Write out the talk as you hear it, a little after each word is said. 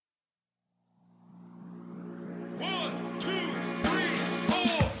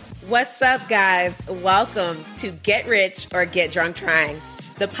What's up, guys? Welcome to Get Rich or Get Drunk Trying,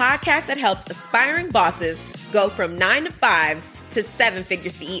 the podcast that helps aspiring bosses go from 9 to 5s to 7-figure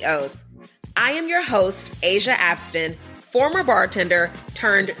CEOs. I am your host, Asia Apston, former bartender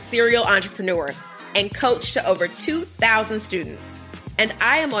turned serial entrepreneur and coach to over 2,000 students. And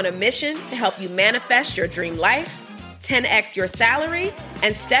I am on a mission to help you manifest your dream life, 10x your salary,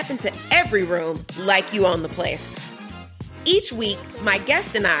 and step into every room like you own the place. Each week, my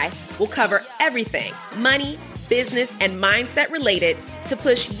guest and I will cover everything money, business, and mindset related to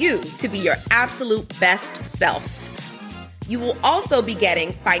push you to be your absolute best self. You will also be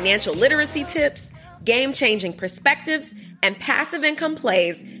getting financial literacy tips, game-changing perspectives, and passive income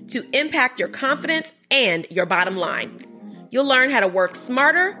plays to impact your confidence and your bottom line. You'll learn how to work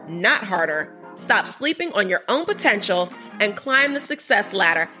smarter, not harder, stop sleeping on your own potential, and climb the success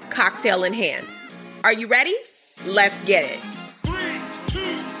ladder cocktail in hand. Are you ready? Let's get it. 3, 2,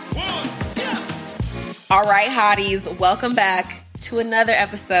 1, yeah! All right, hotties, welcome back to another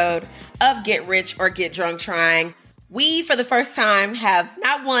episode of Get Rich or Get Drunk Trying. We, for the first time, have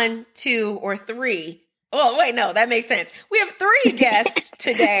not 1, 2, or 3. Oh, wait, no, that makes sense. We have 3 guests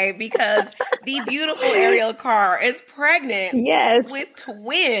today because the beautiful Ariel Carr is pregnant with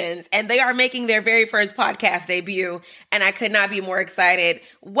twins, and they are making their very first podcast debut, and I could not be more excited.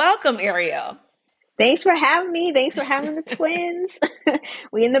 Welcome, Ariel. Thanks for having me. Thanks for having the twins.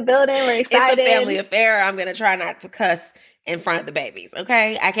 We in the building. We're excited. It's a family affair. I'm going to try not to cuss in front of the babies,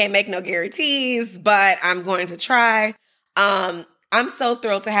 okay? I can't make no guarantees, but I'm going to try. I'm so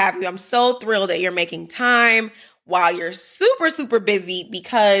thrilled to have you. I'm so thrilled that you're making time while you're super, super busy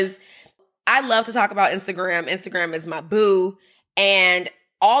because I love to talk about Instagram. Instagram is my boo. And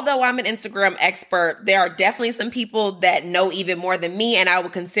although I'm an Instagram expert, there are definitely some people that know even more than me, and I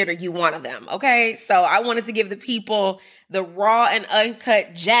would consider you one of them, okay? So I wanted to give the people the raw and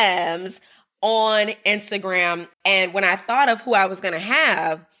uncut gems on Instagram. And when I thought of who I was going to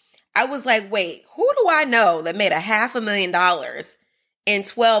have, I was like, wait, who do I know that made $500,000 in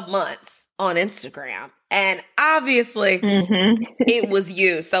 12 months on Instagram? And obviously, it was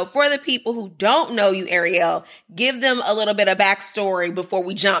you. So for the people who don't know you, Ariel, give them a little bit of backstory before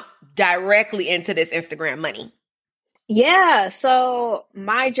we jump directly into this Instagram money. Yeah. So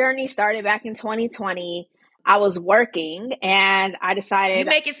my journey started back in 2020. I was working and I decided... You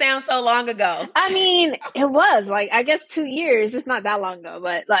make it sound so long ago. I mean, it was I guess 2 years. It's not that long ago,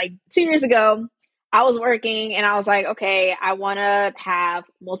 but 2 years ago, I was working and I was like, okay, I want to have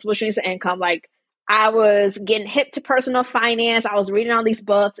multiple streams of income. I was getting hip to personal finance. I was reading all these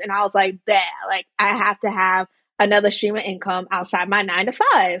books and I was like, I have to have another stream of income outside my 9 to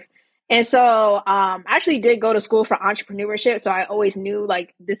 5. And so I actually did go to school for entrepreneurship. So I always knew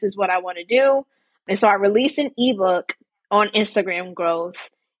this is what I want to do. And so I released an ebook on Instagram growth,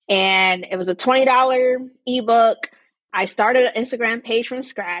 and it was a $20 ebook. I started an Instagram page from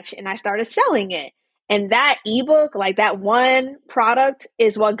scratch and I started selling it. And that ebook, that one product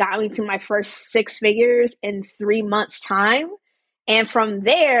is what got me to my first 6 figures in 3 months' time. And from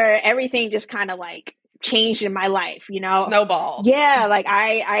there, everything just kind of changed in my life, Snowball. Yeah.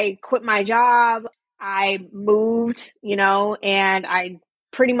 I quit my job. I moved, and I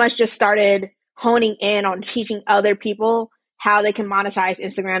pretty much just started honing in on teaching other people how they can monetize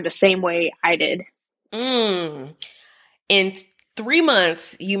Instagram the same way I did. In 3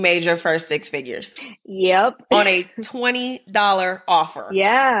 months, you made your first 6 figures. Yep. On a $20 offer.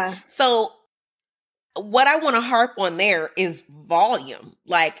 Yeah. So what I want to harp on there is volume.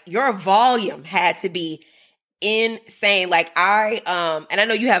 Your volume had to be insane. And I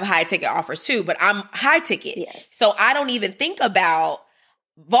know you have high ticket offers too, but I'm high ticket. Yes. So I don't even think about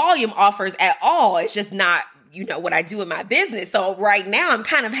volume offers at all. It's just not, what I do in my business. So right now I'm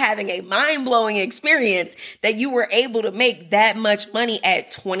kind of having a mind-blowing experience that you were able to make that much money at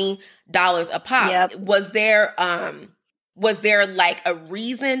 $20 a pop. Yep. Was there a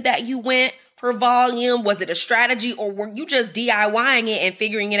reason that you went for volume? Was it a strategy, or were you just DIYing it and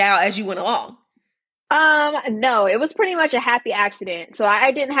figuring it out as you went along? No, it was pretty much a happy accident. So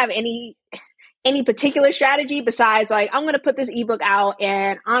I didn't have any particular strategy besides I'm going to put this ebook out,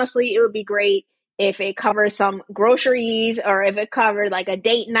 and honestly, it would be great if it covers some groceries or if it covered a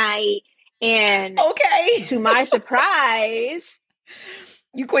date night. And okay, to my surprise,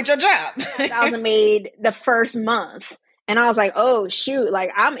 you quit your job. 1,000 made the first month. And I was like, oh shoot,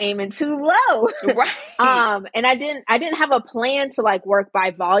 I'm aiming too low. Right. And I didn't have a plan to work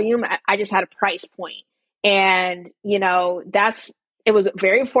by volume. I just had a price point. And, it was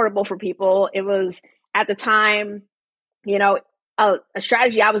very affordable for people. It was at the time, a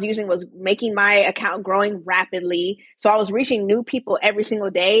strategy I was using was making my account growing rapidly. So I was reaching new people every single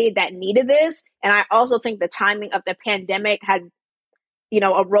day that needed this. And I also think the timing of the pandemic had,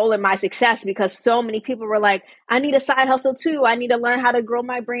 a role in my success because so many people were like, I need a side hustle too. I need to learn how to grow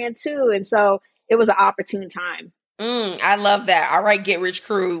my brand too. And so it was an opportune time. I love that. All right, Get Rich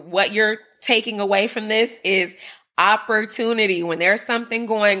Crew. What you're taking away from this is opportunity. When there's something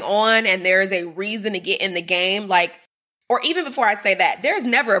going on and there's a reason to get in the game, or even before I say that, there's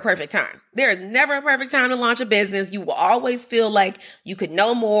never a perfect time. There is never a perfect time to launch a business. You will always feel like you could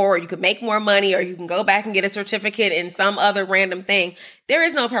know more, or you could make more money, or you can go back and get a certificate in some other random thing. There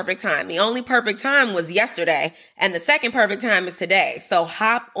is no perfect time. The only perfect time was yesterday, and the second perfect time is today. So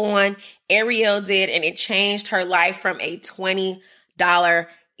hop on. Ariel did, and it changed her life from a $20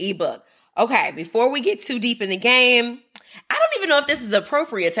 ebook. Okay, before we get too deep in the game, I don't even know if this is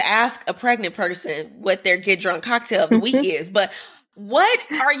appropriate to ask a pregnant person what their Get Drunk cocktail of the week is, but what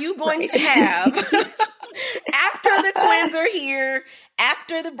are you going to have after the twins are here,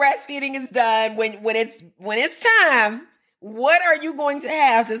 after the breastfeeding is done, when it's time? What are you going to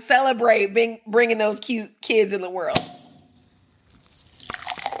have to celebrate bringing those cute kids in the world?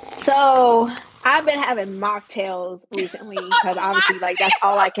 So I've been having mocktails recently because obviously that's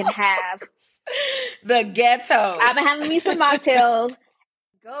all I can have. The ghetto. I've been having me some mocktails.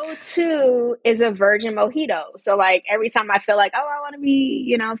 Go-to is a virgin mojito. So every time I feel like, oh, I want to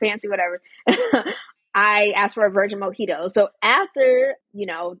be, fancy, whatever, I ask for a virgin mojito. So after,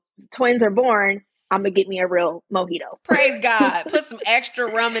 twins are born, I'm going to get me a real mojito. Praise God. Put some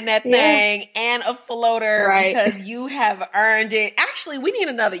extra rum in that thing and a floater because you have earned it. Actually, we need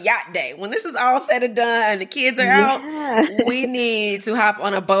another yacht day. When this is all said and done and the kids are out, we need to hop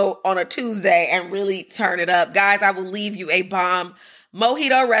on a boat on a Tuesday and really turn it up. Guys, I will leave you a bomb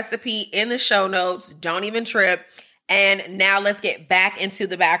mojito recipe in the show notes. Don't even trip. And now let's get back into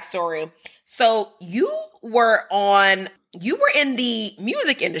the backstory. So you were in the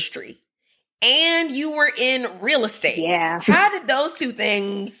music industry. And you were in real estate. Yeah. How did those two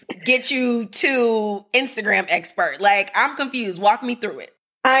things get you to Instagram expert? I'm confused. Walk me through it.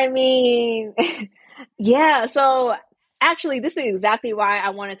 I mean, yeah. So actually, this is exactly why I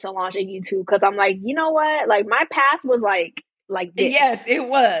wanted to launch a YouTube, because I'm like, you know what? My path was like this. Yes, it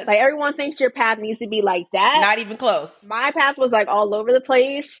was. Everyone thinks your path needs to be like that. Not even close. My path was all over the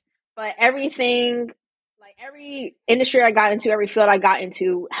place, but everything, every industry I got into, every field I got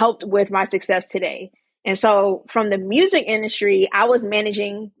into helped with my success today. And so from the music industry, I was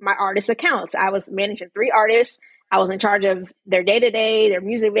managing my artist accounts. I was managing 3 artists. I was in charge of their day-to-day, their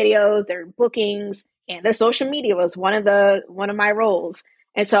music videos, their bookings, and their social media was one of my roles.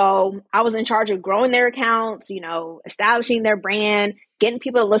 And so I was in charge of growing their accounts, establishing their brand, getting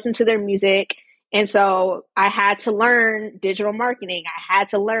people to listen to their music. And so I had to learn digital marketing. I had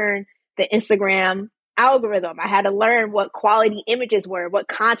to learn the Instagram algorithm. I had to learn what quality images were, what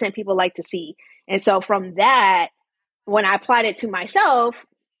content people like to see. And so from that, when I applied it to myself,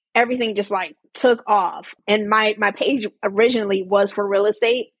 everything just took off. And my page originally was for real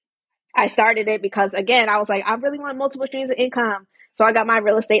estate. I started it because, again, I was like, I really want multiple streams of income. So I got my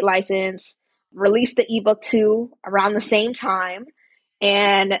real estate license, released the ebook too around the same time.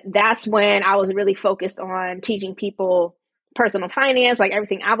 And that's when I was really focused on teaching people personal finance,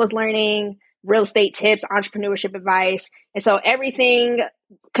 everything I was learning, real estate tips, entrepreneurship advice. And so everything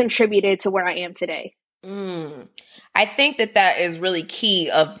contributed to where I am today. I think that is really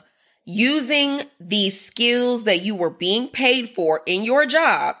key of using the skills that you were being paid for in your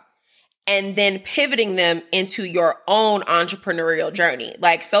job and then pivoting them into your own entrepreneurial journey.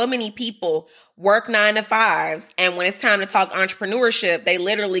 So many people work 9 to 5s, and when it's time to talk entrepreneurship, they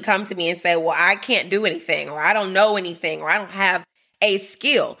literally come to me and say, well, I can't do anything, or I don't know anything, or I don't have a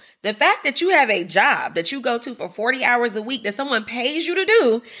skill. The fact that you have a job that you go to for 40 hours a week that someone pays you to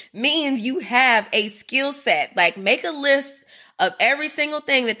do means you have a skill set. Make a list of every single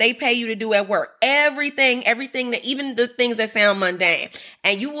thing that they pay you to do at work. Everything that, even the things that sound mundane.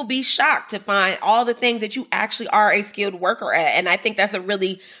 And you will be shocked to find all the things that you actually are a skilled worker at. And I think that's a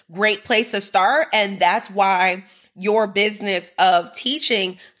really great place to start. And that's why your business of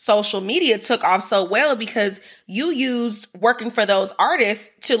teaching social media took off so well, because you used working for those artists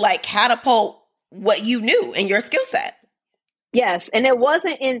to catapult what you knew in your skill set. Yes. And it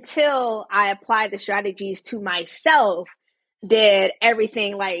wasn't until I applied the strategies to myself did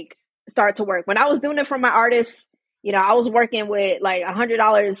everything start to work. When I was doing it for my artists, I was working with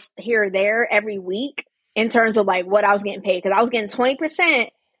 $100 here or there every week in terms of what I was getting paid, because I was getting 20%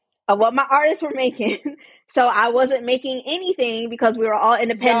 of what my artists were making. So I wasn't making anything because we were all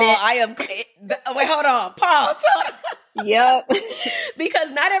independent. Y'all, I am. Wait, hold on. Pause. Yep.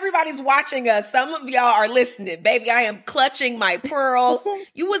 Because not everybody's watching us. Some of y'all are listening. Baby, I am clutching my pearls.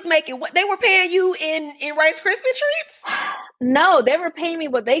 You was making what they were paying you in Rice Krispie treats? No, they were paying me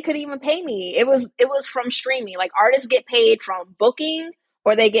what they could even pay me. It was from streaming. Like artists get paid from booking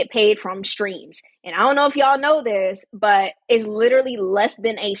or they get paid from streams. And I don't know if y'all know this, but it's literally less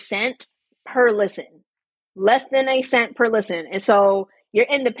than a cent per listen. Less than a cent per listen. And so you're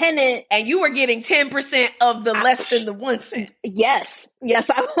independent. And you were getting 10% of the less than the 1 cent. Yes. Yes,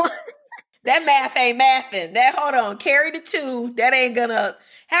 I was. That math ain't mathing. That, hold on, carry the 2. That ain't gonna,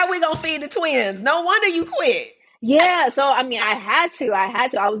 how we gonna feed the twins? No wonder you quit. Yeah. So, I mean, I had to.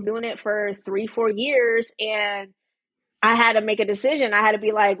 I was doing it for 3-4 years and I had to make a decision. I had to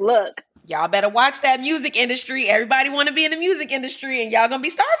be like, look. Y'all better watch that music industry. Everybody want to be in the music industry and y'all gonna be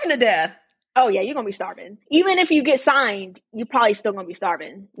starving to death. Oh, yeah, you're going to be starving. Even if you get signed, you're probably still going to be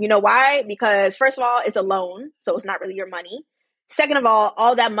starving. You know why? Because first of all, it's a loan, so it's not really your money. Second of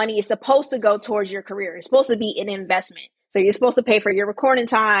all that money is supposed to go towards your career. It's supposed to be an investment. So you're supposed to pay for your recording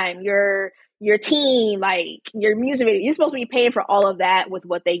time, your team, like your music video. You're supposed to be paying for all of that with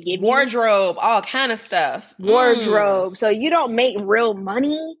what they give you. Wardrobe, all kind of stuff. Wardrobe. So you don't make real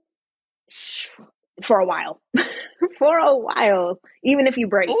money for a while. For a while, even if you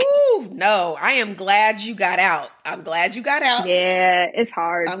break. Ooh, no, I am glad you got out. I'm glad you got out. Yeah, it's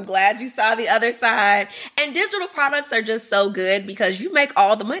hard. I'm glad you saw the other side. And digital products are just so good because you make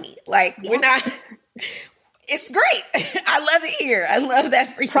all the money. Like, we're not, it's great. I love it here. I love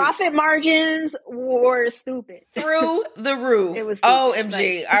that for you. Profit margins were stupid. Through the roof. It was stupid.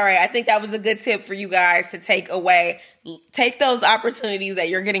 OMG. All right. I think that was a good tip for you guys to take away. Take those opportunities that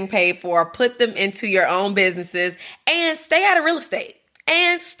you're getting paid for, put them into your own businesses, and stay out of real estate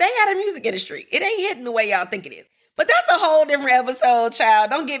and stay out of the music industry. It ain't hitting the way y'all think it is. But that's a whole different episode, child.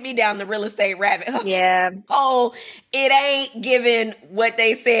 Don't get me down the real estate rabbit hole. Yeah. Oh, it ain't giving what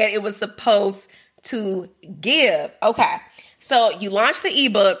they said it was supposed to give. Okay. So you launched the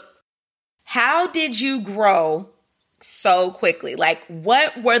ebook. How did you grow so quickly? Like,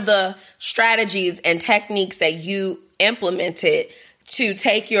 what were the strategies and techniques that you implemented to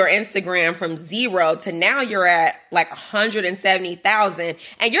take your Instagram from 0 to now you're at like 170,000?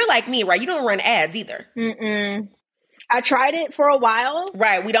 And you're like me, right? You don't run ads either. Mm-mm. I tried it for a while.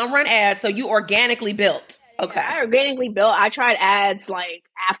 Right. We don't run ads. So you organically built. Okay. I organically built. I tried ads like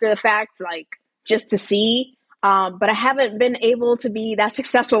after the fact, like just to see. But I haven't been able to be that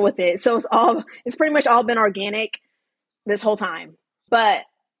successful with it. So it's pretty much all been organic this whole time. But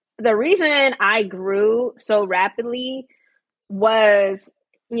the reason I grew so rapidly was,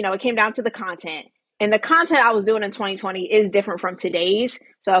 it came down to the content. And the content I was doing in 2020 is different from today's.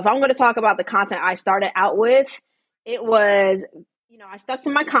 So if I'm going to talk about the content I started out with, it was, I stuck to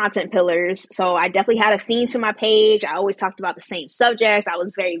my content pillars. So I definitely had a theme to my page. I always talked about the same subjects. I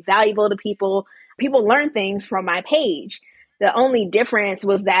was very valuable to people. People learn things from my page. The only difference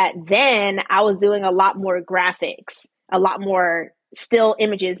was that then I was doing a lot more graphics, a lot more still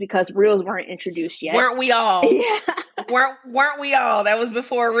images because Reels weren't introduced yet. Weren't we all? Yeah. weren't we all? That was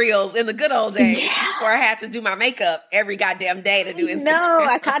before Reels in the good old days. Yeah. Before I had to do my makeup every goddamn day to do Instagram. No,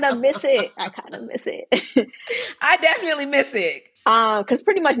 I kind of miss it. I definitely miss it. Because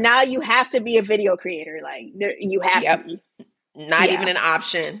pretty much now you have to be a video creator. Like you have to be. Not even an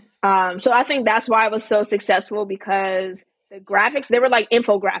option. So I think that's why I was so successful because the graphics, they were like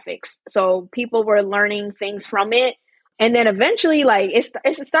infographics. So people were learning things from it. And then eventually, like,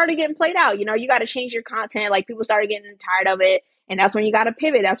 it started getting played out. You got to change your content. Like, people started getting tired of it. And that's when you got to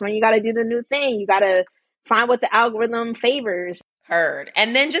pivot. That's when you got to do the new thing. You got to find what the algorithm favors. Heard.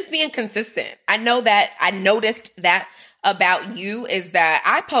 And then just being consistent. I noticed that about you is that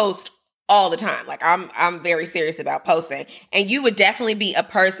I post all the time. Like, I'm very serious about posting. And you would definitely be a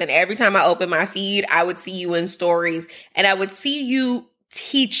person. Every time I open my feed, I would see you in stories and I would see you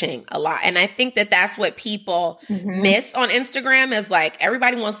teaching a lot. And I think that that's what people miss on Instagram is like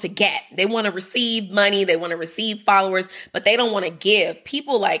everybody wants to get. They want to receive money. They want to receive followers, but they don't want to give.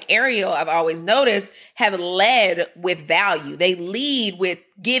 People like Ariel, I've always noticed, have led with value. They lead with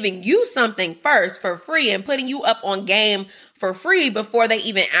giving you something first for free and putting you up on game for free before they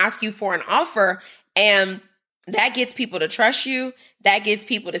even ask you for an offer. And that gets people to trust you. That gets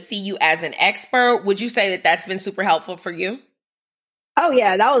people to see you as an expert. Would you say that that's been super helpful for you? Oh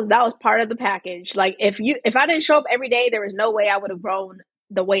yeah, that was part of the package. Like if I didn't show up every day, there was no way I would have grown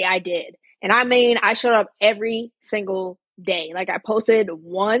the way I did. And I mean, I showed up every single day. Like I posted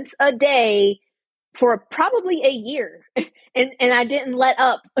once a day for probably a year. And I didn't let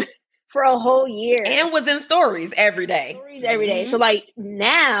up for a whole year. And was in stories every day. Stories every day. So like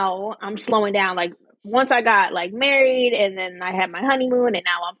now I'm slowing down. Like once I got like married and then I had my honeymoon and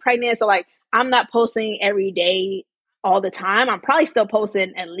now I'm pregnant. So like I'm not posting every day all the time. I'm probably still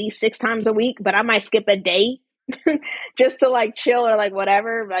posting at least 6 times a week, but I might skip a day just to like chill or like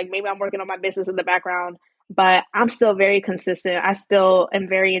whatever. Like maybe I'm working on my business in the background, but I'm still very consistent. I still am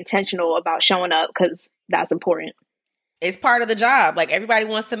very intentional about showing up because that's important. It's part of the job. Like everybody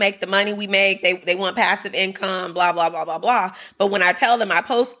wants to make the money we make. They want passive income, blah, blah, blah, blah, blah. But when I tell them I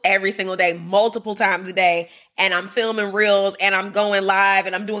post every single day, multiple times a day, and I'm filming reels and I'm going live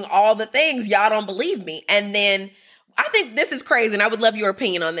and I'm doing all the things, y'all don't believe me. And then I think this is crazy, and I would love your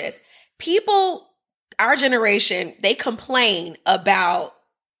opinion on this. People, our generation, they complain about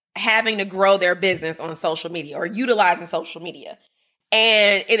having to grow their business on social media or utilizing social media.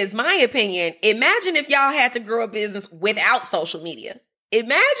 And it is my opinion, imagine if y'all had to grow a business without social media.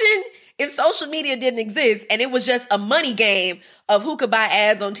 Imagine if social media didn't exist and it was just a money game of who could buy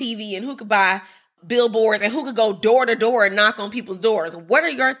ads on TV and who could buy billboards and who could go door to door and knock on people's doors. What are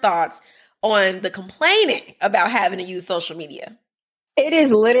your thoughts on the complaining about having to use social media? It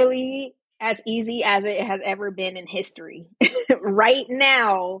is literally as easy as it has ever been in history. Right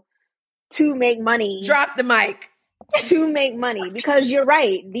now, to make money. Drop the mic. To make money, because you're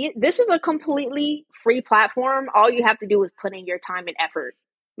right. This is a completely free platform. All you have to do is put in your time and effort.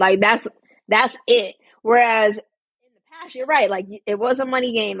 Like that's it. Whereas in the past, you're right. Like it was a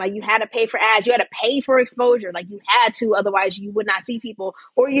money game. Like you had to pay for ads. You had to pay for exposure. Like you had to, otherwise you would not see people.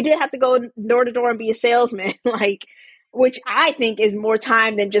 Or you did have to go door to door and be a salesman. Like, which I think is more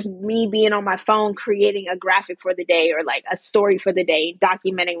time than just me being on my phone creating a graphic for the day or like a story for the day,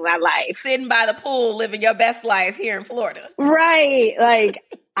 documenting my life. Sitting by the pool, living your best life here in Florida. Right. Like,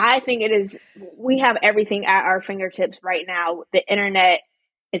 I think we have everything at our fingertips right now. The internet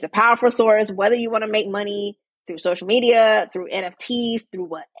is a powerful source, whether you want to make money through social media, through NFTs, through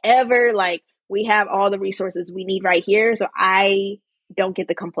whatever, like we have all the resources we need right here. So I don't get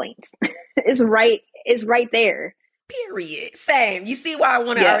the complaints. It's right there. Period. Same. You see why I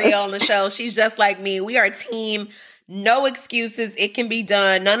wanted Ariel on the show. She's just like me. We are a team. No excuses. It can be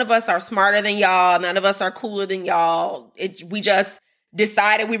done. None of us are smarter than y'all. None of us are cooler than y'all. We just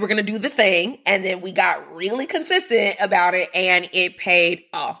decided we were going to do the thing. And then we got really consistent about it. And it paid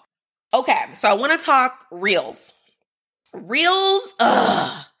off. Okay. So I want to talk reels. Reels.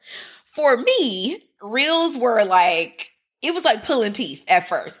 For me, reels were like, it was like pulling teeth at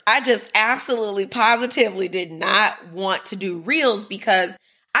first. I just absolutely, positively did not want to do reels because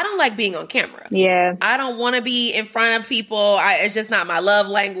I don't like being on camera. Yeah. I don't want to be in front of people. It's just not my love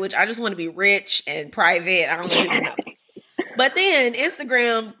language. I just want to be rich and private. I don't want people to know. But then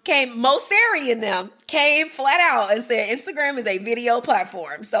Instagram came, Mosseri and them came flat out and said Instagram is a video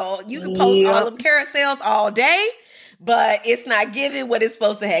platform. So you can post all them carousels all day, but it's not giving what it's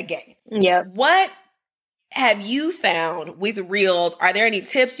supposed to have given. Yeah. What have you found with reels? Are there any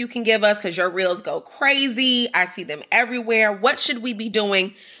tips you can give us? Because your reels go crazy. I see them everywhere. What should we be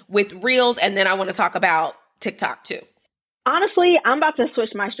doing with reels? And then I want to talk about TikTok too. Honestly, I'm about to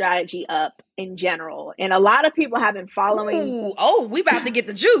switch my strategy up in general. And a lot of people have been following. Ooh, oh, we about to get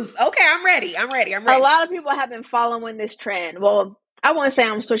the juice. Okay, I'm ready. A lot of people have been following this trend. Well, I want to say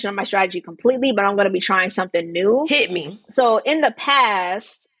I'm switching up my strategy completely, but I'm going to be trying something new. Hit me. So in the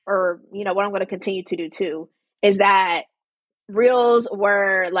past, or, what I'm going to continue to do too, is that reels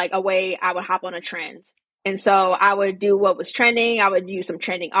were like a way I would hop on a trend. And so I would do what was trending. I would use some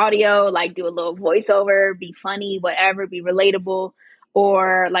trending audio, like do a little voiceover, be funny, whatever, be relatable,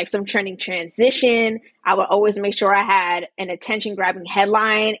 or like some trending transition. I would always make sure I had an attention grabbing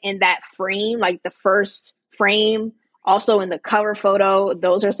headline in that frame, like the first frame, also in the cover photo.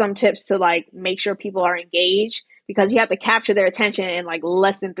 Those are some tips to like make sure people are engaged, because you have to capture their attention in like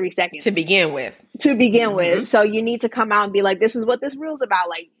less than 3 seconds. To begin with. So you need to come out and be like, this is what this reel's about.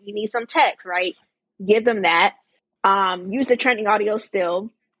 Like you need some text, right? Give them that. Use the trending audio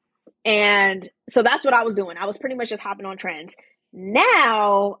still. And so that's what I was doing. I was pretty much just hopping on trends.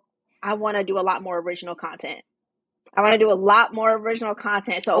 Now I want to do a lot more original content.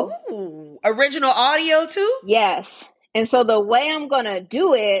 So original audio too? Yes. And so the way I'm going to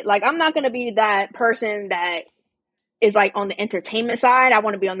do it, like I'm not going to be that person that is like on the entertainment side. I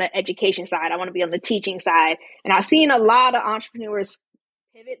want to be on the education side. I want to be on the teaching side. And I've seen a lot of entrepreneurs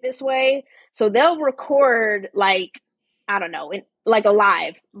pivot this way. So they'll record like, I don't know, like a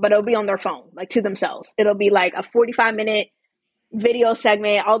live, but it'll be on their phone, like to themselves. It'll be like a 45-minute video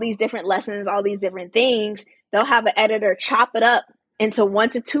segment, all these different lessons, all these different things. They'll have an editor chop it up into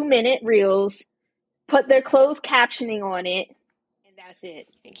 1 to 2 minute reels, put their closed captioning on it, and That's it.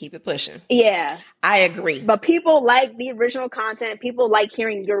 And keep it pushing. Yeah. I agree. But people like the original content. People like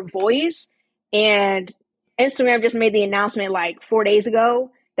hearing your voice. And Instagram just made the announcement like 4 days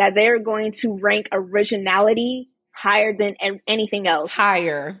ago that they're going to rank originality higher than anything else.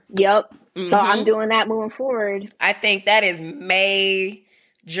 Higher. Yep. Mm-hmm. So I'm doing that moving forward. I think that is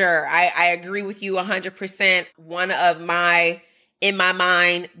major. I agree with you 100%. One of my, in my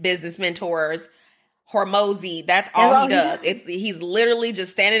mind, business mentors, Hormozy, that's all he does. He's literally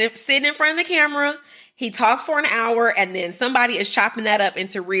just sitting in front of the camera. He talks for an hour and then somebody is chopping that up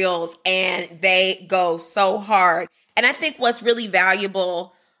into reels and they go so hard. And I think what's really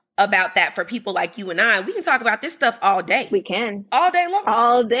valuable about that for people like you and I, we can talk about this stuff all day. We can. All day long.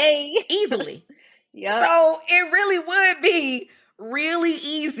 All day. Easily. Yeah. So it really would be really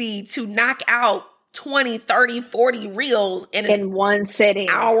easy to knock out 20, 30, 40 reels in one sitting.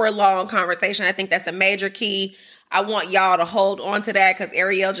 Hour-long conversation. I think that's a major key. I want y'all to hold on to that because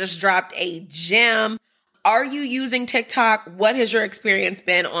Ariel just dropped a gem. Are you using TikTok? What has your experience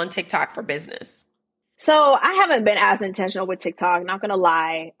been on TikTok for business? So I haven't been as intentional with TikTok. Not going to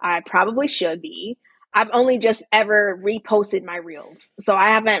lie. I probably should be. I've only just ever reposted my reels. So I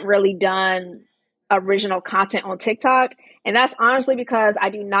haven't really done original content on TikTok. And that's honestly because I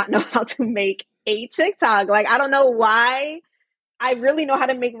do not know how to make a TikTok. Like, I don't know why. I really know how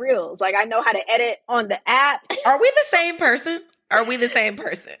to make reels. Like, I know how to edit on the app. Are we the same person?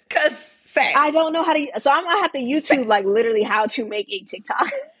 Because same. I don't know how to. So I'm gonna have to YouTube like literally how to make a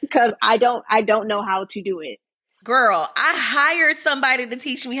TikTok because I don't know how to do it. Girl, I hired somebody to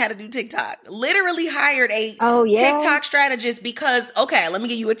teach me how to do TikTok. Literally hired a TikTok strategist because, okay, let me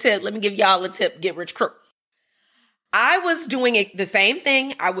give you a tip. Let me give y'all a tip. Get Rich Crew. I was doing it the same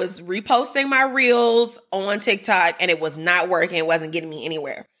thing. I was reposting my reels on TikTok and it was not working. It wasn't getting me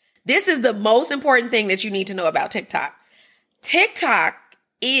anywhere. This is the most important thing that you need to know about TikTok. TikTok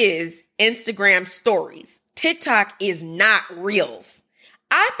is Instagram stories. TikTok is not reels.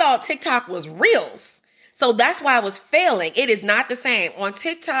 I thought TikTok was reels. So that's why I was failing. It is not the same. On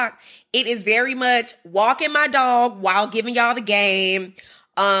TikTok, it is very much walking my dog while giving y'all the game.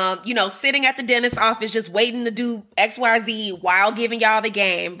 Sitting at the dentist's office, just waiting to do XYZ while giving y'all the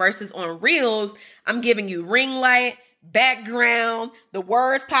game versus on reels, I'm giving you ring light, background, the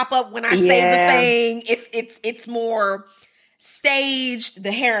words pop up when I say the thing. It's more staged.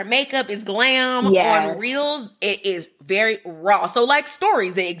 The hair and makeup is glam. On reels. It is very raw. So like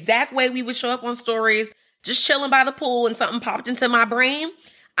stories, the exact way we would show up on stories, just chilling by the pool and something popped into my brain.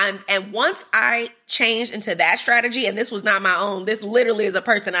 And once I changed into that strategy, and this was not my own, this literally is a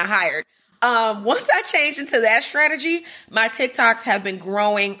person I hired. Once I changed into that strategy, my TikToks have been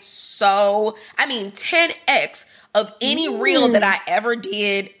growing 10x of any reel that I ever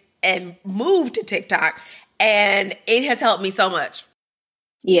did and moved to TikTok. And it has helped me so much.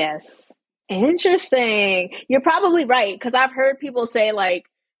 Yes. Interesting. You're probably right. Because I've heard people say like,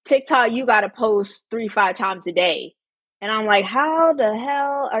 TikTok, you got to post 3-5 times a day. And I'm like, how the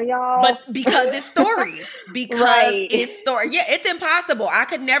hell are y'all? But because it's stories. It's story. Yeah, it's impossible. I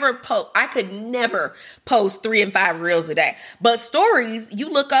could never post 3 and 5 reels a day. But stories,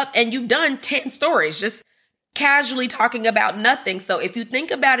 you look up and you've done 10 stories, just casually talking about nothing. So if you think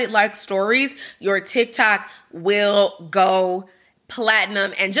about it like stories, your TikTok will go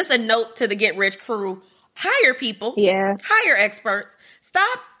platinum. And just a note to the Get Rich Crew, hire people. Yeah. Hire experts.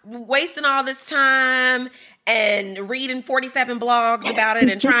 Stop wasting all this time and reading 47 blogs about it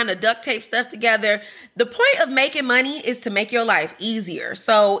and trying to duct tape stuff together. The point of making money is to make your life easier.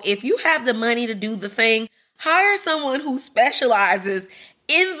 So if you have the money to do the thing, hire someone who specializes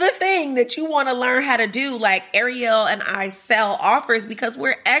in the thing that you want to learn how to do. Like Ariel and I sell offers because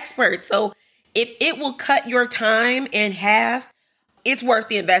we're experts. So if it will cut your time in half, it's worth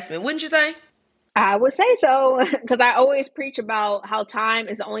the investment. Wouldn't you say? I would say so, because I always preach about how time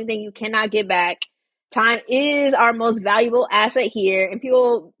is the only thing you cannot get back. Time is our most valuable asset here, and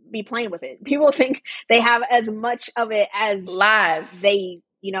people be playing with it. People think they have as much of it as lies. They,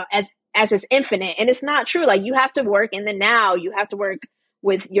 as it's infinite, and it's not true. Like, you have to work in the now. You have to work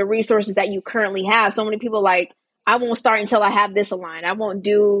with your resources that you currently have. So many people like, I won't start until I have this aligned. I won't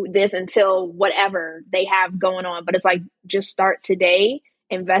do this until whatever they have going on. But it's like, just start today.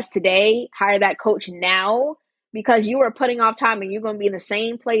 Invest today, hire that coach now, because you are putting off time and you're going to be in the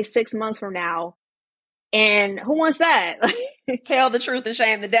same place 6 months from now. And who wants that? Tell the truth and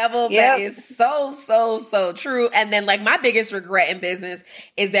shame the devil. Yep. That is so true. And then like my biggest regret in business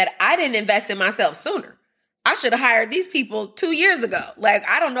is that I didn't invest in myself sooner. I should have hired these people 2 years ago. Like,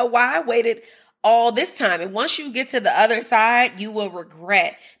 I don't know why I waited all this time. And once you get to the other side, you will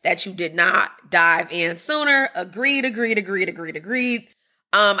regret that you did not dive in sooner. Agreed.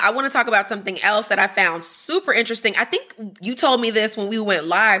 I want to talk about something else that I found super interesting. I think you told me this when we went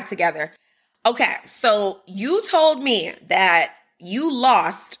live together. Okay, so you told me that you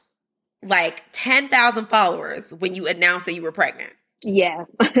lost like 10,000 followers when you announced that you were pregnant. Yeah.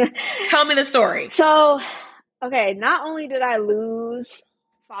 Tell me the story. So, okay, not only did I lose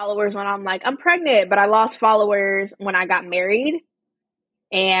followers when I'm like, I'm pregnant, but I lost followers when I got married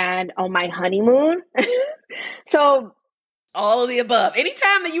and on my honeymoon. So, all of the above.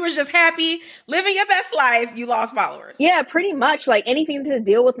 Anytime that you were just happy, living your best life, you lost followers. Yeah, pretty much. Like anything to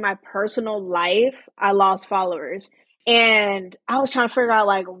deal with my personal life, I lost followers. And I was trying to figure out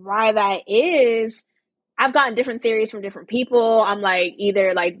like why that is. I've gotten different theories from different people. I'm like,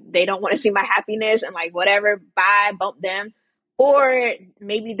 either like they don't want to see my happiness and like whatever, bye, bump them. Or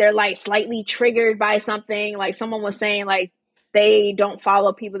maybe they're like slightly triggered by something. Like someone was saying like they don't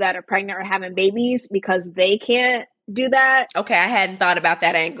follow people that are pregnant or having babies because they can't do that. Okay, I hadn't thought about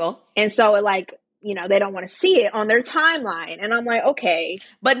that angle. And so it like, you know, they don't want to see it on their timeline. And I'm like, okay.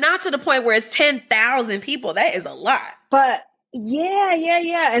 But not to the point where it's 10,000 people. That is a lot. But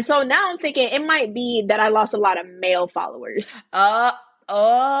yeah. And so now I'm thinking it might be that I lost a lot of male followers. I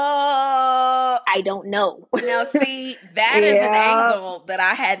don't know. Now, see, that is an angle that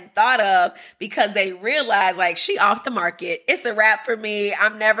I hadn't thought of because they realize, like, she off the market. It's a wrap for me. You didn't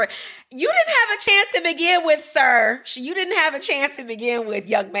have a chance to begin with, sir. You didn't have a chance to begin with,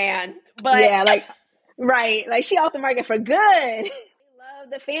 young man. But yeah, like, right. Like, she off the market for good. I love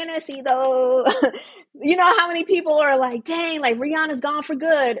the fantasy, though. You know how many people are like, dang, like, Rihanna's gone for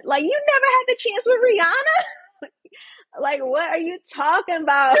good. Like, you never had the chance with Rihanna? Like, what are you talking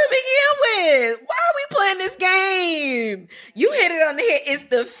about? To begin with, why are we playing this game? You hit it on the head. It's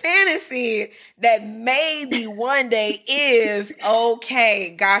the fantasy that maybe one day if, okay,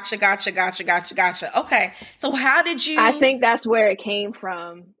 gotcha. Okay, so how did you... I think that's where it came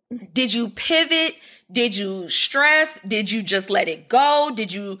from. Did you pivot? Did you stress? Did you just let it go?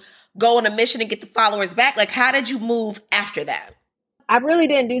 Did you go on a mission and get the followers back? Like, how did you move after that? I really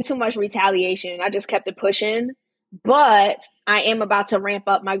didn't do too much retaliation. I just kept it pushing. But I am about to ramp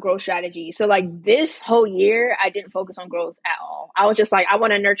up my growth strategy. So like this whole year, I didn't focus on growth at all. I was just like, I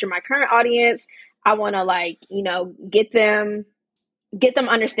want to nurture my current audience. I want to like, you know, get them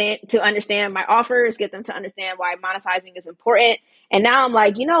understand my offers, get them to understand why monetizing is important. And now I'm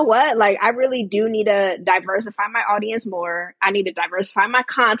like, you know what? Like I really do need to diversify my audience more. I need to diversify my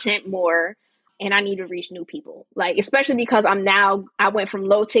content more. And I need to reach new people. Like, especially because I went from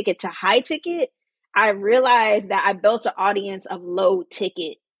low ticket to high ticket. I realized that I built an audience of low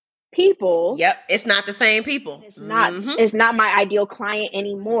ticket people. Yep. It's not the same people. It's not my ideal client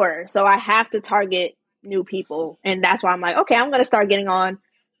anymore. So I have to target new people. And that's why I'm like, okay, I'm going to start getting on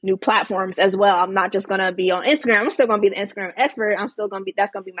new platforms as well. I'm not just going to be on Instagram. I'm still going to be the Instagram expert. That's going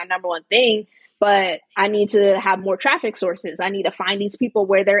to be my number one thing, but I need to have more traffic sources. I need to find these people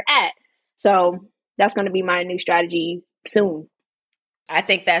where they're at. So that's going to be my new strategy soon. I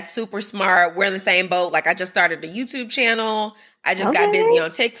think that's super smart. We're in the same boat. Like I just started a YouTube channel. I just got busy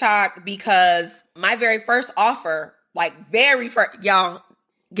on TikTok because my very first offer, y'all,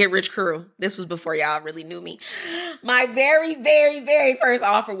 Get Rich Crew. This was before y'all really knew me. My very, very, very first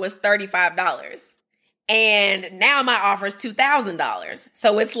offer was $35. And now my offer is $2,000.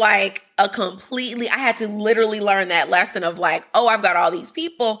 So it's like I had to literally learn that lesson of like, oh, I've got all these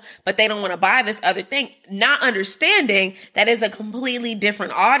people, but they don't want to buy this other thing. Not understanding that is a completely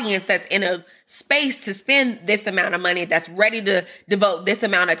different audience that's in a space to spend this amount of money, that's ready to devote this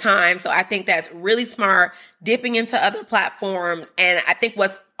amount of time. So I think that's really smart, dipping into other platforms. And I think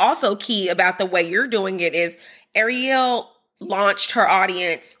what's also key about the way you're doing it is Ariel launched her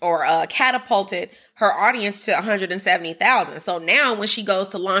audience or catapulted her audience to 170,000. So now when she goes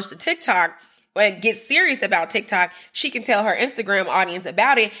to launch the TikTok and get serious about TikTok, she can tell her Instagram audience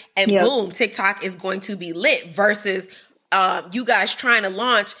about it and boom, TikTok is going to be lit versus you guys trying to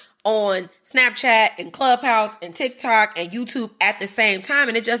launch on Snapchat and Clubhouse and TikTok and YouTube at the same time.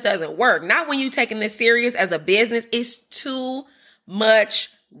 And it just doesn't work. Not when you're taking this serious as a business. It's too much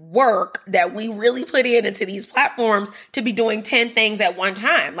work that we really put into these platforms to be doing 10 things at one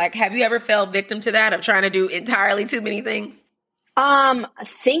time. Like, have you ever fell victim to that of trying to do entirely too many things?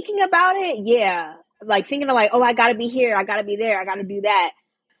 Thinking about it, yeah. Like thinking of like, oh, I gotta be here, I gotta be there, I gotta do that.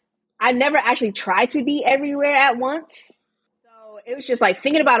 I never actually tried to be everywhere at once. So it was just like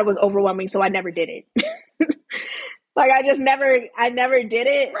thinking about it was overwhelming, so I never did it. Like I never did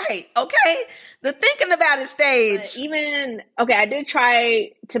it. Right. Okay. The thinking about it stage. I did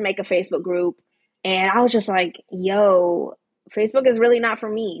try to make a Facebook group And I was just like, yo, Facebook is really not for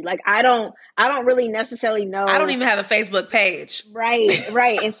me. Like, I don't really necessarily know. I don't even have a Facebook page.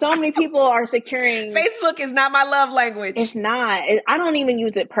 Right. And so many people are securing. Facebook is not my love language. It's not. I don't even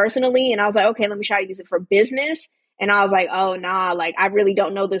use it personally. And I was like, okay, let me try to use it for business. And I was like, oh, nah, like, I really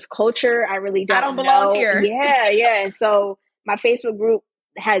don't know this culture. I don't belong here. Yeah. And so my Facebook group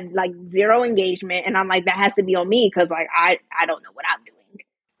had like 0 engagement. And I'm like, that has to be on me because like, I don't know what I'm doing.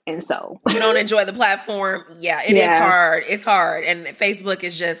 And so you don't enjoy the platform. Yeah, it is hard. It's hard. And Facebook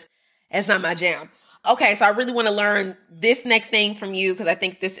is just, it's not my jam. Okay, so I really want to learn this next thing from you because I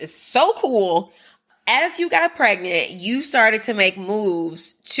think this is so cool. As you got pregnant, you started to make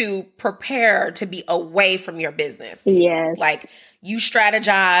moves to prepare to be away from your business. Yes. Like you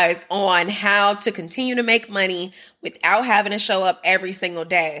strategize on how to continue to make money without having to show up every single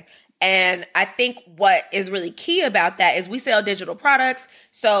day. And I think what is really key about that is we sell digital products.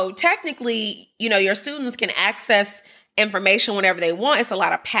 So technically, your students can access information whenever they want. It's a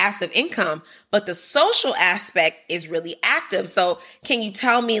lot of passive income, but the social aspect is really active. So can you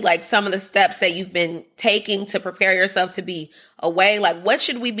tell me like some of the steps that you've been taking to prepare yourself to be away? Like what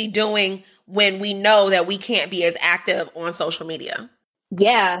should we be doing when we know that we can't be as active on social media?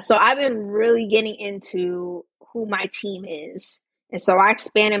 Yeah. So I've been really getting into who my team is. And so I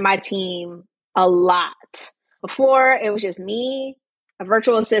expanded my team a lot. Before, it was just me, a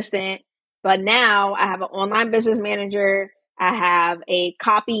virtual assistant. But now I have an online business manager. I have a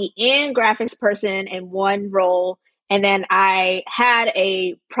copy and graphics person in one role. And then I had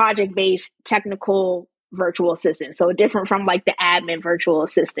a project-based technical virtual assistant. So different from like the admin virtual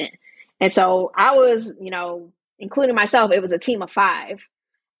assistant. And so I was, including myself, it was a team of 5.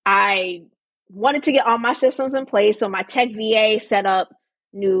 I wanted to get all my systems in place. So my tech VA set up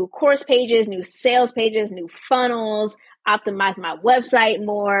new course pages, new sales pages, new funnels, optimized my website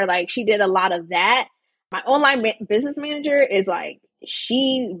more. Like she did a lot of that. My online business manager is like,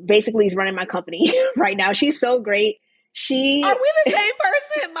 she basically is running my company right now. She's so great. Are we the same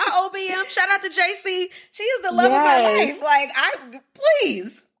person? My OBM, shout out to JC. She is the love of my life. Like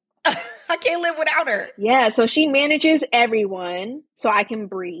please. I can't live without her. Yeah. So she manages everyone so I can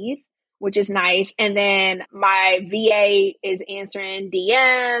breathe, which is nice. And then my VA is answering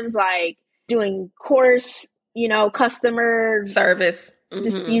DMs, like doing course, customer service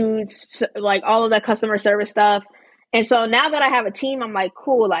disputes, like all of that customer service stuff. And so now that I have a team, I'm like,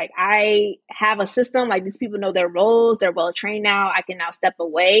 cool, like I have a system, like these people know their roles, they're well trained now. I can now step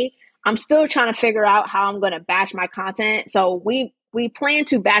away. I'm still trying to figure out how I'm going to batch my content. So we plan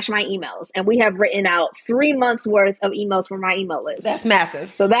to batch my emails, and we have written out 3 months worth of emails for my email list. That's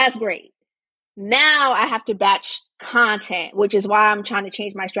massive. So that's great. Now I have to batch content, which is why I'm trying to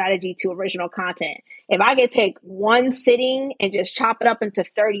change my strategy to original content. If I could pick one sitting and just chop it up into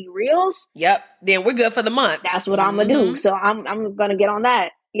 30 reels. Yep. Then we're good for the month. That's what I'm going to do. So I'm going to get on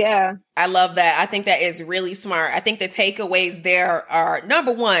that. Yeah. I love that. I think that is really smart. I think the takeaways there are,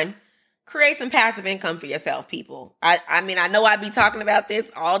 number one, create some passive income for yourself, people. I mean, I know I be talking about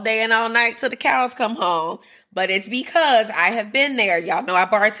this all day and all night till the cows come home, but it's because I have been there. Y'all know I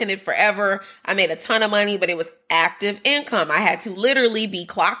bartended forever. I made a ton of money, but it was active income. I had to literally be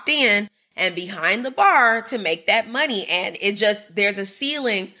clocked in and behind the bar to make that money. And there's a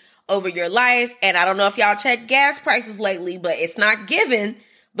ceiling over your life. And I don't know if y'all check gas prices lately, but it's not given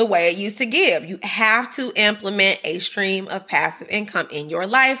the way it used to give. You have to implement a stream of passive income in your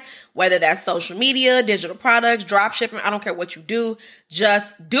life, whether that's social media, digital products, drop shipping. I don't care what you do.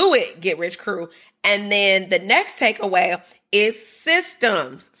 Just do it, Get Rich Crew. And then the next takeaway is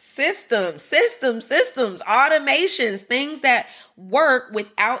systems, automations, things that work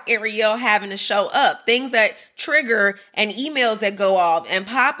without Ariel having to show up, things that trigger and emails that go off and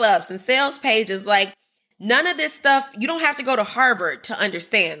pop-ups and sales pages. Like, none of this stuff, you don't have to go to Harvard to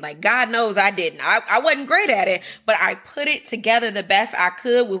understand. Like, God knows I didn't. I wasn't great at it, but I put it together the best I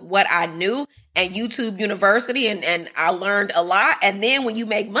could with what I knew and YouTube University, and I learned a lot. And then when you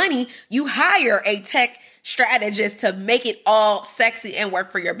make money, you hire a tech strategist to make it all sexy and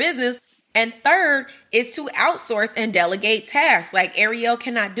work for your business. And third is to outsource and delegate tasks. Like, Ariel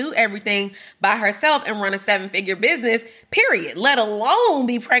cannot do everything by herself and run a 7-figure business, period, let alone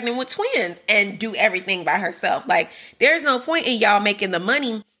be pregnant with twins and do everything by herself. Like, there's no point in y'all making the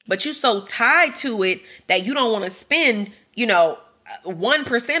money, but you so tied to it that you don't want to spend,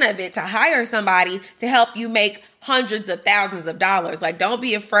 1% of it to hire somebody to help you make hundreds of thousands of dollars. Like, don't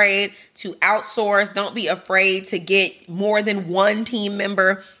be afraid to outsource. Don't be afraid to get more than one team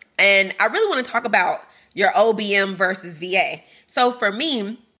member. And I really want to talk about your OBM versus VA. So for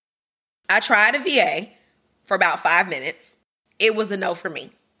me, I tried a VA for about 5 minutes. It was a no for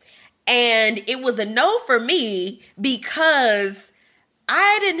me. And it was a no for me because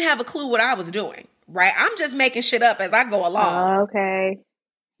I didn't have a clue what I was doing, right? I'm just making shit up as I go along. Okay.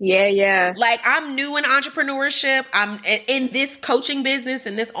 Yeah. Like, I'm new in entrepreneurship. I'm in this coaching business,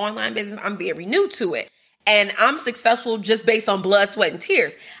 in this online business. I'm very new to it. And I'm successful just based on blood, sweat, and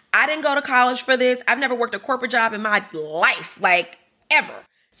tears. I didn't go to college for this. I've never worked a corporate job in my life, like ever.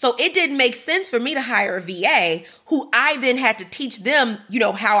 So it didn't make sense for me to hire a VA who I then had to teach them,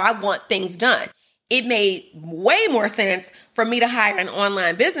 how I want things done. It made way more sense for me to hire an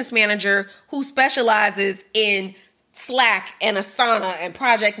online business manager who specializes in Slack and Asana and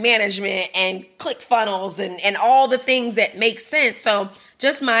project management and ClickFunnels and all the things that make sense. So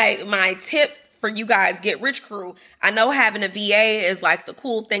just my tip for you guys, Get Rich Crew, I know having a VA is like the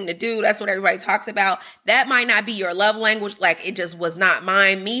cool thing to do. That's what everybody talks about. That might not be your love language. Like, it just was not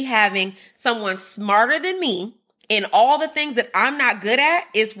mine. Me having someone smarter than me in all the things that I'm not good at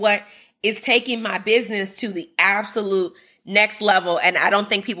is what is taking my business to the absolute next level. And I don't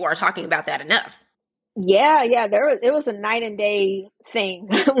think people are talking about that enough. Yeah. It was a night and day thing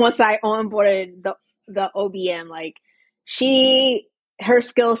once I onboarded the OBM. Like, her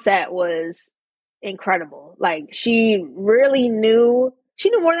skill set was incredible. Like, she knew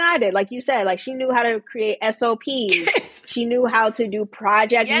more than I did. Like you said, like, she knew how to create SOPs. Yes. She knew how to do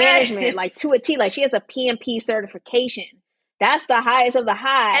project management, like, to a T. Like, she has a PMP certification. That's the highest of the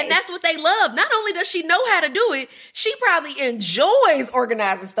high. And that's what they love. Not only does she know how to do it, she probably enjoys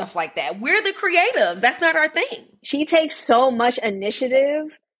organizing stuff like that. We're the creatives. That's not our thing. She takes so much initiative.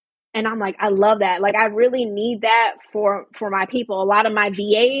 And I'm like, I love that. Like, I really need that for my people. A lot of my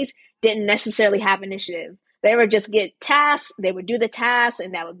VAs didn't necessarily have initiative. They would just get tasks. They would do the tasks,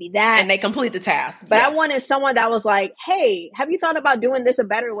 and that would be that. And they complete the task. But I wanted someone that was like, hey, have you thought about doing this a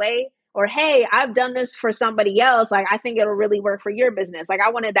better way? Or, hey, I've done this for somebody else. Like, I think it'll really work for your business. Like,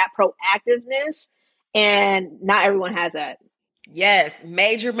 I wanted that proactiveness, and not everyone has that. Yes,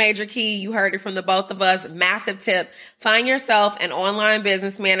 major key. You heard it from the both of us. Massive tip. Find yourself an online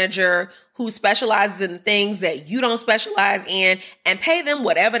business manager who specializes in things that you don't specialize in, and pay them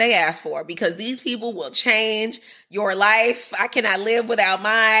whatever they ask for, because these people will change your life. I cannot live without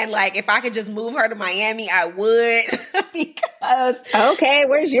mine. Like, if I could just move her to Miami, I would. Because okay,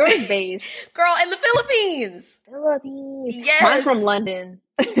 where's yours based? Girl, in the Philippines. Yes. Mine's from London.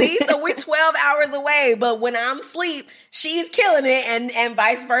 See, so we're 12 hours away, but when I'm asleep, she's killing it, and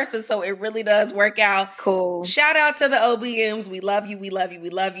vice versa. So it really does work out. Cool. Shout out to the OBMs. We love you. We love you.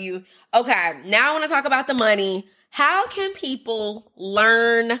 We love you. Okay. Now I want to talk about the money. How can people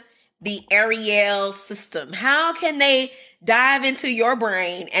learn the Ariel system? How can they dive into your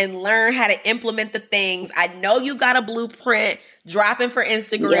brain and learn how to implement the things? I know you got a blueprint dropping for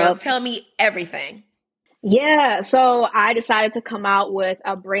Instagram. Yep. Tell me everything. Yeah, so I decided to come out with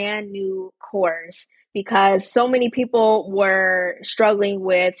a brand new course because so many people were struggling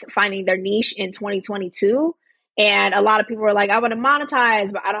with finding their niche in 2022. And a lot of people were like, I want to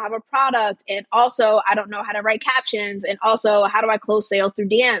monetize, but I don't have a product. And also, I don't know how to write captions. And also, how do I close sales through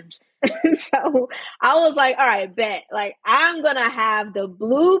DMs? So I was like, all right, bet. Like, I'm going to have the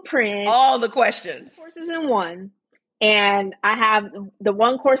blueprint. All the questions. Courses in one. And I have the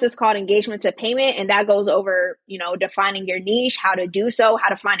one course is called Engagement to Payment. And that goes over, defining your niche, how to do so, how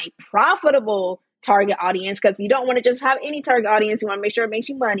to find a profitable target audience. Because you don't want to just have any target audience. You want to make sure it makes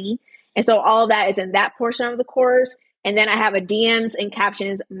you money. And so all of that is in that portion of the course. And then I have a DMs and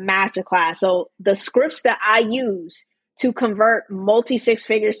captions masterclass. So the scripts that I use to convert multi-six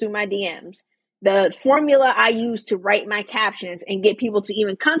figures through my DMs, the formula I use to write my captions and get people to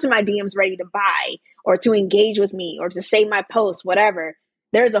even come to my DMs ready to buy or to engage with me or to save my posts, whatever,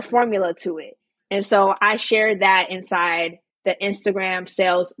 there's a formula to it. And so I share that inside the Instagram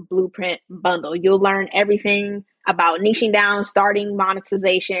Sales Blueprint bundle. You'll learn everything about niching down, starting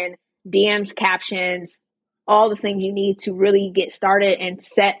monetization, DMs, captions, all the things you need to really get started and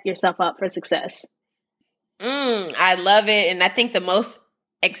set yourself up for success. I love it. And I think the most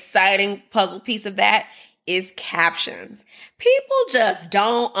exciting puzzle piece of that is captions. People just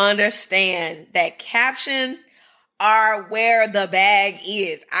don't understand that captions are where the bag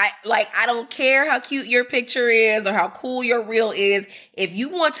is. I don't care how cute your picture is or how cool your reel is. If you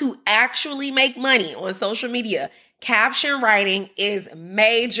want to actually make money on social media, caption writing is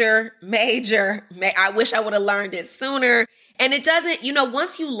major. I wish I would have learned it sooner. And it doesn't,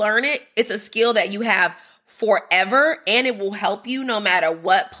 once you learn it, it's a skill that you have forever, and it will help you no matter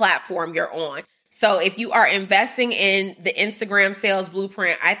what platform you're on. So if you are investing in the Instagram Sales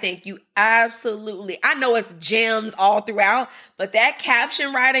Blueprint, I think you absolutely, I know it's gems all throughout, but that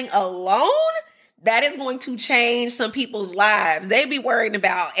caption writing alone, that is going to change some people's lives. They be worried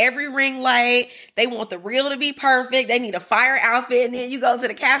about every ring light. They want the reel to be perfect. They need a fire outfit. And then you go to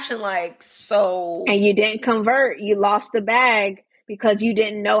the caption like, so. And you didn't convert. You lost the bag because you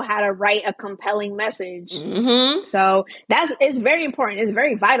didn't know how to write a compelling message. Mm-hmm. So it's very important. It's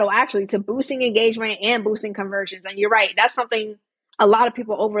very vital, actually, to boosting engagement and boosting conversions. And you're right. That's something a lot of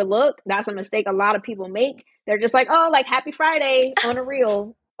people overlook. That's a mistake a lot of people make. They're just like, oh, like Happy Friday on a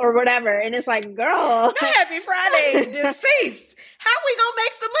reel or whatever. And it's like, girl. Not Happy Friday, deceased. How we gonna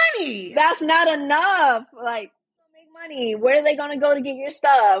make some money? That's not enough. Like, make money. Where are they going to go to get your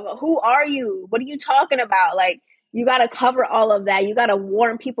stuff? Who are you? What are you talking about? Like, you got to cover all of that. You got to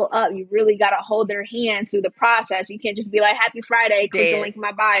warm people up. You really got to hold their hand through the process. You can't just be like, Happy Friday, click the link in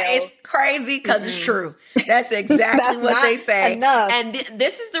my bio. It's crazy because it's true. That's exactly what they say. Enough. And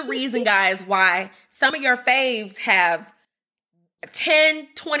this is the reason, guys, why some of your faves have 10,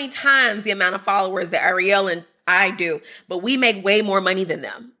 20 times the amount of followers that Ariel and I do. But we make way more money than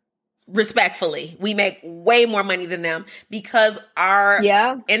them. Respectfully, we make way more money than them because our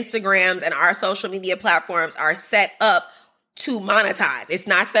Instagrams and our social media platforms are set up to monetize. It's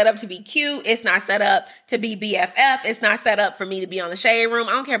not set up to be cute. It's not set up to be BFF. It's not set up for me to be on the shade room.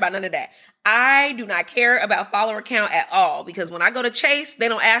 I don't care about none of that. I do not care about follower count at all because when I go to Chase, they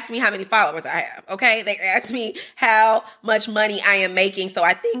don't ask me how many followers I have. Okay. They ask me how much money I am making. So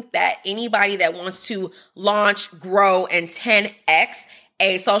I think that anybody that wants to launch, grow, and 10x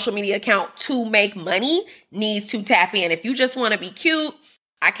a social media account to make money needs to tap in. If you just want to be cute,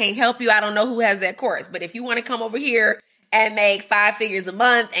 I can't help you. I don't know who has that course. But if you want to come over here and make 5 figures a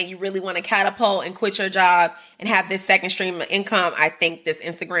month and you really want to catapult and quit your job and have this second stream of income, I think this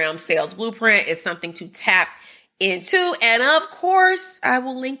Instagram sales blueprint is something to tap into. And of course, I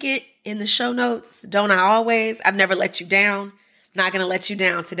will link it in the show notes. Don't I always? I've never let you down. Not going to let you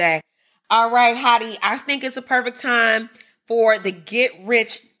down today. All right, Hottie, I think it's a perfect time for the Get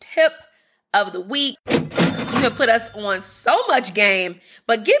Rich tip of the week. You have put us on so much game,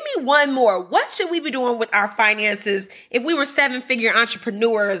 but give me one more. What should we be doing with our finances? If we were 7-figure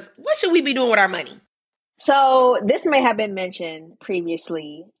entrepreneurs, what should we be doing with our money? So this may have been mentioned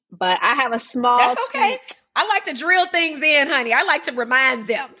previously, but I have a small That's okay. tweak. I like to drill things in, honey. I like to remind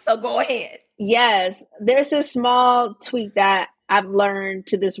them. So go ahead. Yes, there's this small tweak that I've learned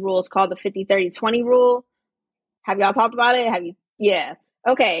to this rule. It's called the 50-30-20 rule. Have y'all talked about it? Have you? Yeah.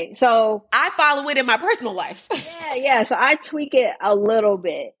 Okay. So I follow it in my personal life. Yeah. So I tweak it a little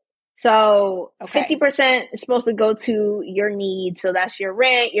bit. So 50% is supposed to go to your needs. So that's your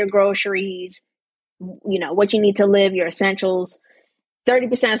rent, your groceries, what you need to live, your essentials.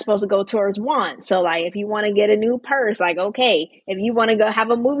 30% is supposed to go towards wants. So like if you want to get a new purse, like, okay. If you want to go have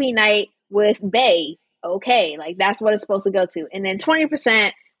a movie night with Bae, okay. Like that's what it's supposed to go to. And then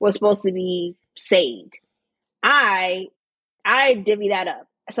 20% was supposed to be saved. I divvy that up.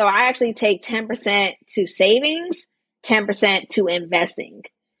 So I actually take 10% to savings, 10% to investing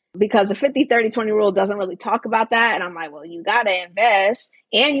because the 50-30-20 rule doesn't really talk about that. And I'm like, well, you got to invest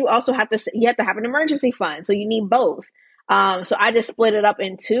and you also have to have an emergency fund. So you need both. So I just split it up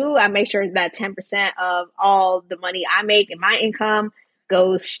in two. I make sure that 10% of all the money I make and my income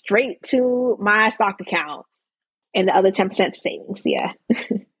goes straight to my stock account and the other 10% to savings. Yeah.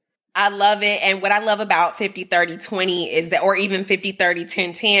 I love it. And what I love about 50-30-20 is that, or even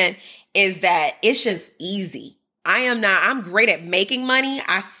 50-30-10-10 is that it's just easy. I'm great at making money.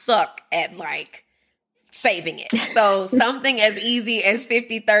 I suck at like saving it. So something as easy as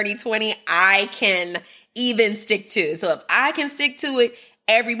 50-30-20, I can even stick to. So if I can stick to it,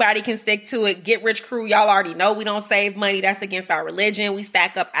 everybody can stick to it. Get Rich Crew, y'all already know we don't save money. That's against our religion. We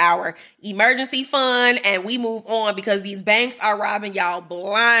stack up our emergency fund and we move on because these banks are robbing y'all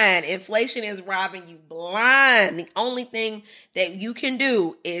blind. Inflation is robbing you blind. The only thing that you can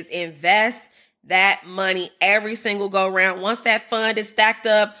do is invest that money every single go round. Once that fund is stacked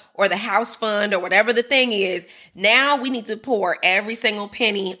up or the house fund or whatever the thing is, now we need to pour every single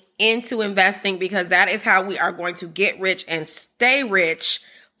penny into investing because that is how we are going to get rich and stay rich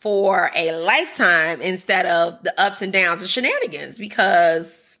for a lifetime instead of the ups and downs and shenanigans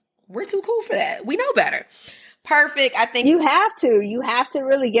because we're too cool for that. We know better. Perfect. I think you have to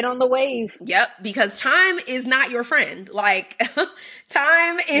really get on the wave. Yep. Because time is not your friend. Like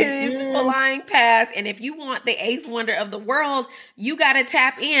time is flying past. And if you want the eighth wonder of the world, you got to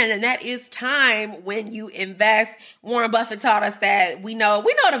tap in. And that is time when you invest. Warren Buffett taught us that we know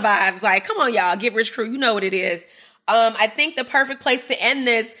the vibes. Like, come on, y'all, Get Rich Crew. You know what it is. I think the perfect place to end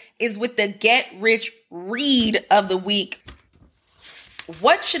this is with the Get Rich Read of the week.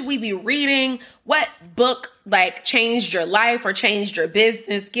 what should we be reading? What book like changed your life or changed your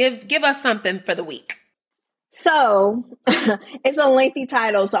business? Give us something for the week. So it's a lengthy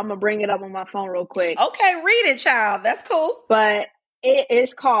title, so I'm going to bring it up on my phone real quick. Okay, read it, child. That's cool. But it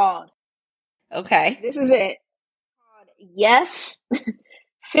is called, okay, this is it. Yes,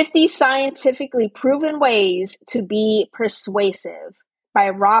 50 Scientifically Proven Ways to Be Persuasive by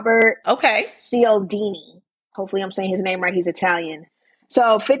Robert Cialdini. Hopefully I'm saying his name right. He's Italian.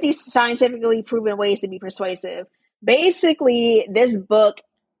 So 50 Scientifically Proven Ways to Be Persuasive. Basically, this book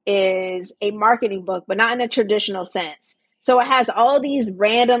is a marketing book, but not in a traditional sense. So it has all these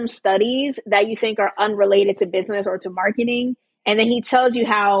random studies that you think are unrelated to business or to marketing. And then he tells you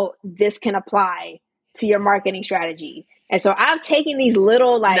how this can apply to your marketing strategy. And so I've taken these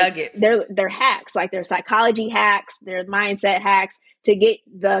little like nuggets. They're hacks, like they're psychology hacks, they're mindset hacks to get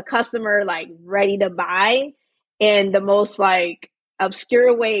the customer like ready to buy in the most like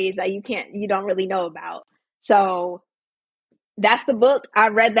obscure ways that you don't really know about. So that's the book. I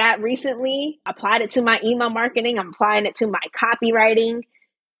read that recently, applied it to my email marketing. I'm applying it to my copywriting.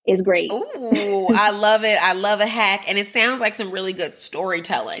 It's great. Ooh, I love it. I love a hack. And it sounds like some really good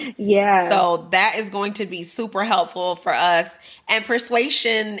storytelling. Yeah. So that is going to be super helpful for us. And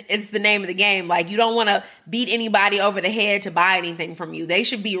persuasion is the name of the game. Like, you don't want to beat anybody over the head to buy anything from you. They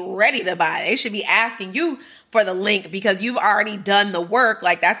should be ready to buy. They should be asking you for the link because you've already done the work.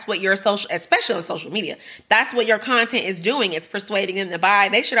 Like, that's what your especially on social media, that's what your content is doing. It's persuading them to buy.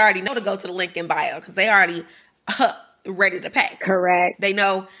 They should already know to go to the link in bio because they already ready to pay. Correct. They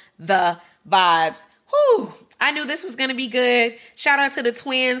know the vibes. Whew. I knew this was going to be good. Shout out to the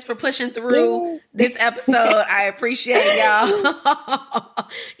twins for pushing through this episode. I appreciate y'all.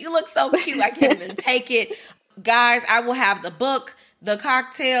 You look so cute. I can't even take it. Guys, I will have the book, the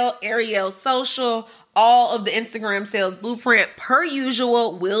cocktail, Ariel Social, all of the Instagram sales blueprint per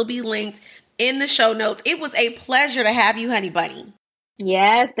usual will be linked in the show notes. It was a pleasure to have you, honey bunny.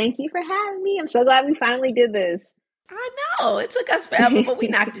 Yes. Thank you for having me. I'm so glad we finally did this. I know. It took us forever, but we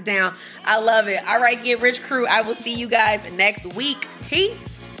knocked it down. I love it. All right, Get Rich crew. I will see you guys next week. Peace.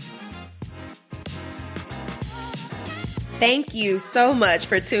 Thank you so much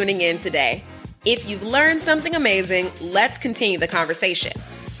for tuning in today. If you've learned something amazing, let's continue the conversation.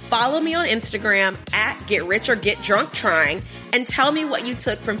 Follow me on Instagram at Get Rich or Get Drunk Trying and tell me what you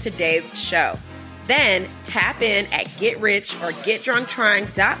took from today's show. Then tap in at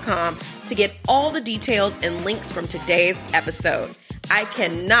GetRichOrGetDrunkTrying.com to get all the details and links from today's episode. I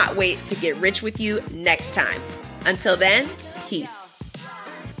cannot wait to get rich with you next time. Until then, peace.